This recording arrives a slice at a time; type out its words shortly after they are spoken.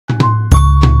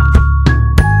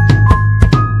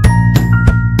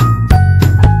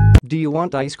Do you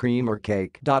want ice cream or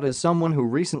cake? As someone who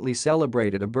recently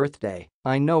celebrated a birthday,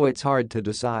 I know it's hard to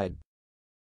decide.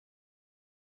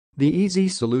 The easy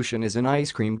solution is an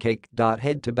ice cream cake.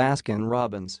 Head to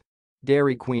Baskin-Robbins,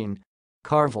 Dairy Queen,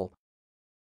 Carvel.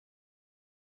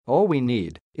 All we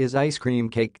need is ice cream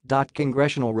cake.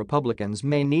 Congressional Republicans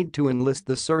may need to enlist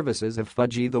the services of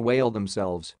Fudgy the Whale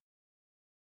themselves.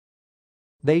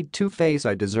 They too face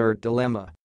a dessert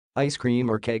dilemma. Ice cream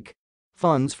or cake?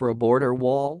 Funds for a border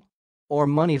wall? Or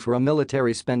money for a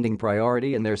military spending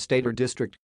priority in their state or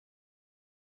district?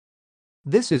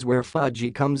 This is where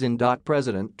Fudgy comes in.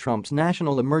 President Trump's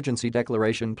national emergency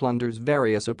declaration plunders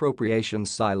various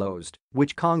appropriations silos,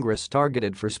 which Congress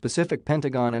targeted for specific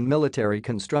Pentagon and military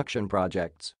construction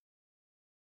projects.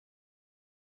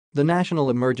 The national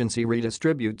emergency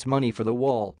redistributes money for the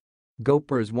wall.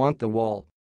 Gopers want the wall.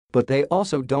 But they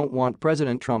also don't want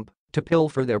President Trump to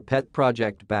pilfer their pet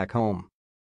project back home.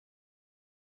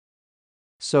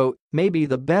 So, maybe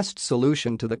the best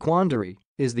solution to the quandary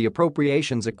is the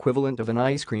appropriations equivalent of an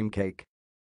ice cream cake.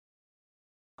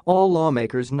 All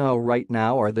lawmakers know right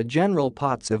now are the general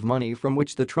pots of money from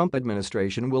which the Trump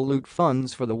administration will loot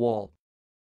funds for the wall.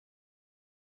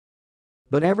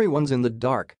 But everyone's in the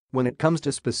dark when it comes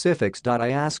to specifics. I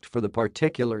asked for the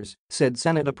particulars, said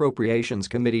Senate Appropriations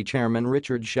Committee Chairman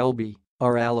Richard Shelby,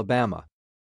 R. Alabama.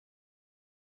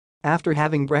 After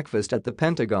having breakfast at the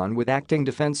Pentagon with Acting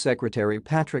Defense Secretary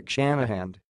Patrick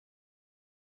Shanahan.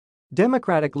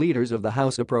 Democratic leaders of the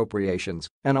House Appropriations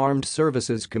and Armed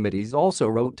Services Committees also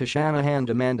wrote to Shanahan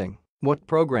demanding what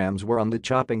programs were on the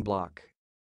chopping block.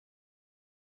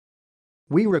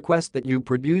 We request that you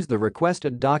produce the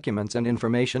requested documents and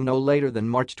information no later than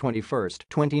March 21,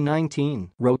 2019,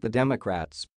 wrote the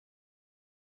Democrats.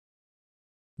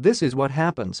 This is what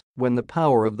happens when the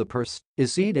power of the purse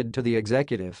is ceded to the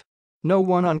executive. No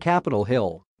one on Capitol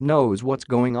Hill knows what's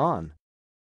going on.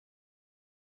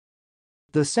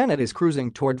 The Senate is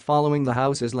cruising toward following the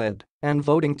House's lead and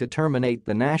voting to terminate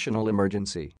the national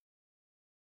emergency.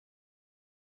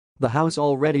 The House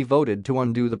already voted to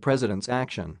undo the president's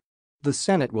action. The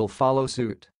Senate will follow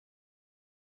suit.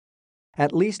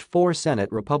 At least 4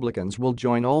 Senate Republicans will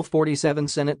join all 47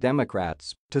 Senate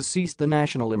Democrats to cease the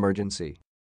national emergency.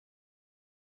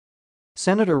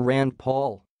 Senator Rand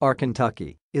Paul, R.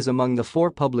 Kentucky, is among the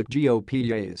 4 public GOP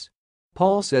yeas.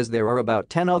 Paul says there are about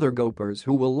 10 other Gopers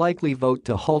who will likely vote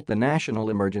to halt the national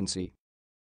emergency.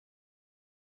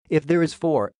 If there is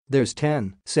 4, there's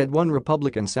 10, said one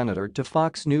Republican senator to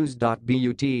Fox News. But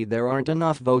there aren't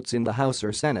enough votes in the House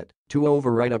or Senate to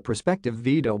override a prospective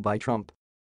veto by Trump.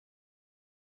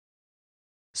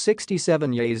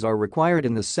 67 yeas are required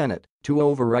in the Senate to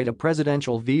override a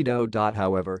presidential veto.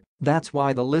 However, that's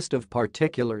why the list of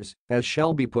particulars, as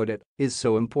Shelby put it, is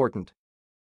so important.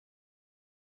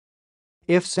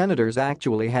 If senators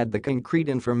actually had the concrete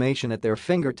information at their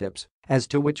fingertips as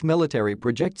to which military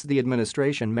projects the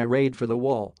administration may raid for the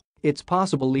wall, it's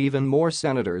possible even more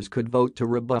senators could vote to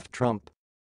rebuff Trump.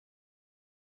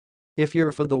 If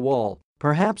you're for the wall,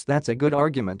 perhaps that's a good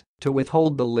argument to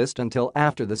withhold the list until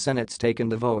after the Senate's taken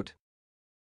the vote.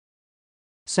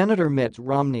 Senator Mitt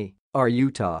Romney, R.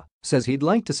 Utah, says he'd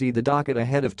like to see the docket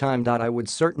ahead of time. I would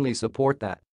certainly support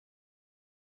that.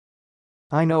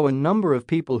 I know a number of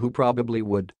people who probably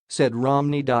would, said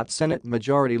Romney. Senate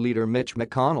Majority Leader Mitch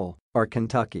McConnell, R.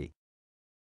 Kentucky,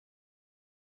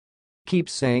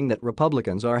 keeps saying that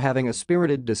Republicans are having a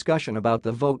spirited discussion about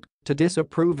the vote to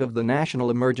disapprove of the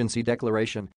national emergency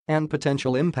declaration and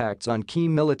potential impacts on key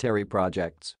military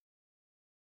projects.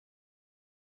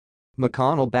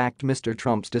 McConnell backed Mr.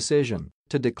 Trump's decision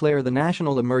to declare the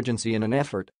national emergency in an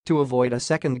effort to avoid a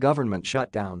second government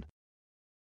shutdown.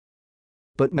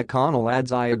 But McConnell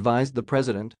adds, I advised the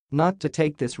president not to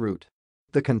take this route.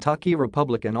 The Kentucky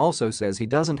Republican also says he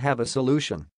doesn't have a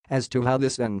solution as to how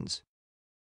this ends.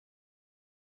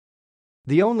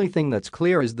 The only thing that's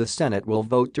clear is the Senate will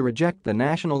vote to reject the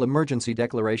national emergency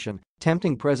declaration,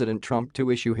 tempting President Trump to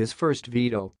issue his first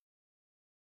veto.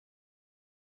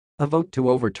 A vote to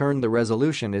overturn the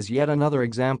resolution is yet another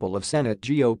example of Senate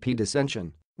GOP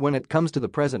dissension when it comes to the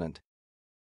president.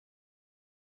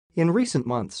 In recent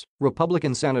months,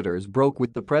 Republican senators broke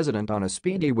with the president on a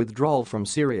speedy withdrawal from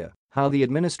Syria, how the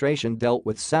administration dealt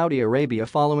with Saudi Arabia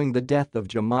following the death of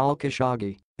Jamal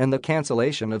Khashoggi, and the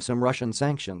cancellation of some Russian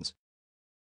sanctions.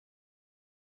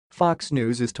 Fox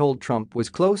News is told Trump was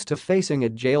close to facing a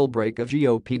jailbreak of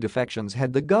GOP defections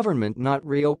had the government not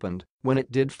reopened when it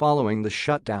did following the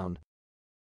shutdown.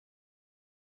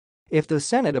 If the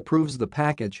Senate approves the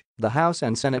package, the House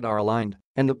and Senate are aligned,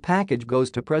 and the package goes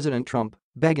to President Trump,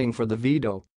 begging for the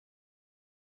veto.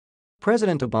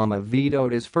 President Obama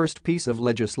vetoed his first piece of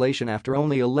legislation after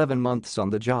only 11 months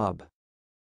on the job.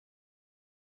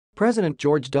 President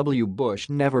George W. Bush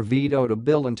never vetoed a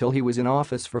bill until he was in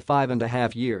office for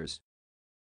 5.5 years.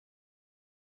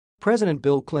 President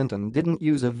Bill Clinton didn't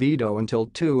use a veto until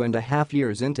 2.5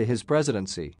 years into his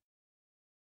presidency.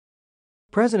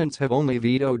 Presidents have only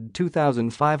vetoed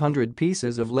 2,500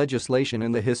 pieces of legislation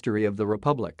in the history of the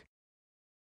republic.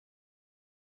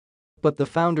 But the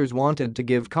founders wanted to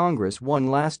give Congress one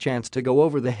last chance to go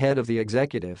over the head of the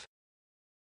executive.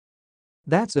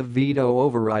 That's a veto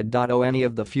override. Any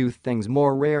of the few things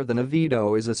more rare than a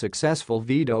veto is a successful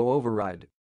veto override.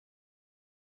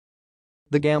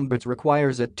 The gambit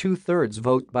requires a 2/3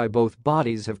 vote by both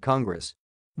bodies of Congress.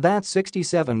 That's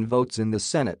 67 votes in the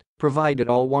Senate, provided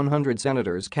all 100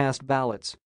 senators cast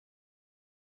ballots.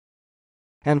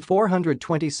 And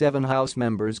 427 House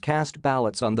members cast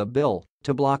ballots on the bill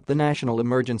to block the national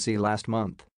emergency last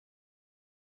month.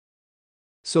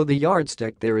 So the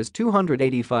yardstick there is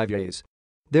 285 yeas.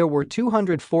 There were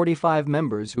 245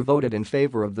 members who voted in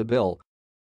favor of the bill.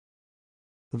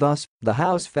 Thus, the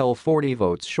House fell 40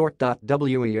 votes short.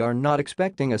 We are not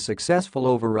expecting a successful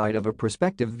override of a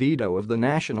prospective veto of the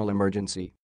national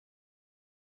emergency.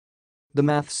 The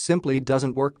math simply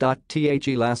doesn't work. The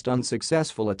last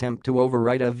unsuccessful attempt to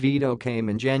override a veto came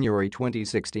in January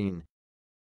 2016.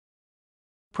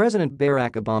 President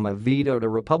Barack Obama vetoed a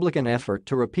Republican effort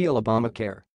to repeal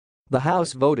Obamacare. The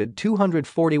House voted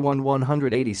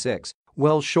 241-186,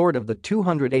 well short of the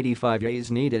 285 yeas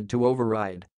needed to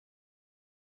override.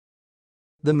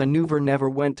 The maneuver never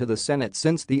went to the Senate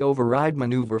since the override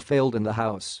maneuver failed in the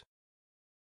House.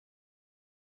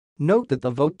 Note that the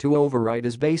vote to override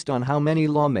is based on how many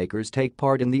lawmakers take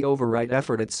part in the override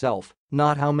effort itself,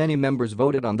 not how many members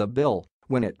voted on the bill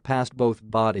when it passed both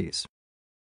bodies.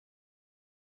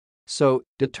 So,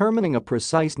 determining a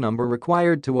precise number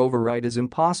required to override is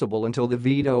impossible until the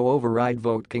veto override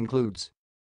vote concludes.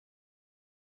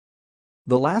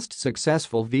 The last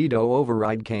successful veto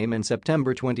override came in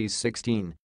September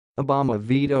 2016. Obama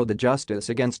vetoed the Justice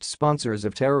Against Sponsors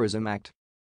of Terrorism Act.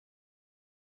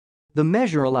 The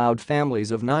measure allowed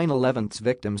families of 9/11's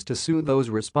victims to sue those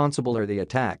responsible for the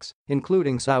attacks,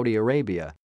 including Saudi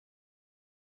Arabia.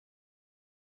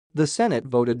 The Senate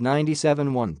voted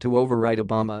 97-1 to override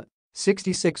Obama.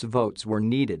 66 votes were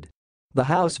needed. The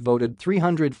House voted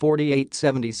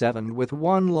 348-77 with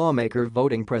one lawmaker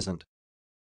voting present.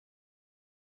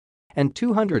 And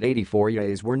 284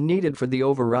 yeas were needed for the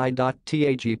override.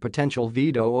 The potential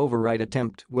veto override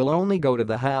attempt will only go to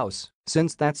the House,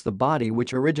 since that's the body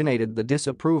which originated the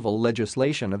disapproval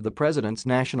legislation of the President's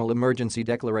national emergency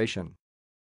declaration.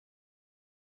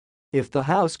 If the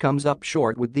House comes up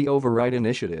short with the override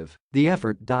initiative, the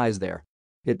effort dies there.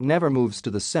 It never moves to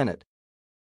the Senate.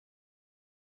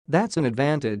 That's an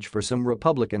advantage for some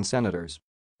Republican senators.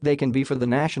 They can be for the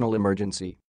national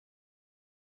emergency.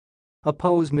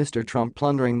 Oppose Mr. Trump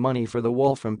plundering money for the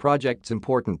wall from projects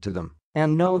important to them,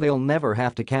 and know they'll never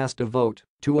have to cast a vote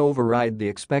to override the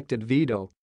expected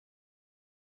veto.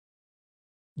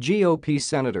 GOP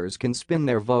senators can spin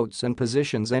their votes and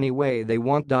positions any way they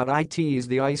want. It is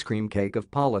the ice cream cake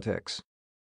of politics.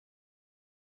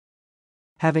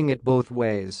 Having it both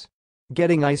ways.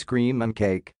 Getting ice cream and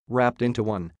cake wrapped into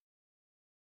one.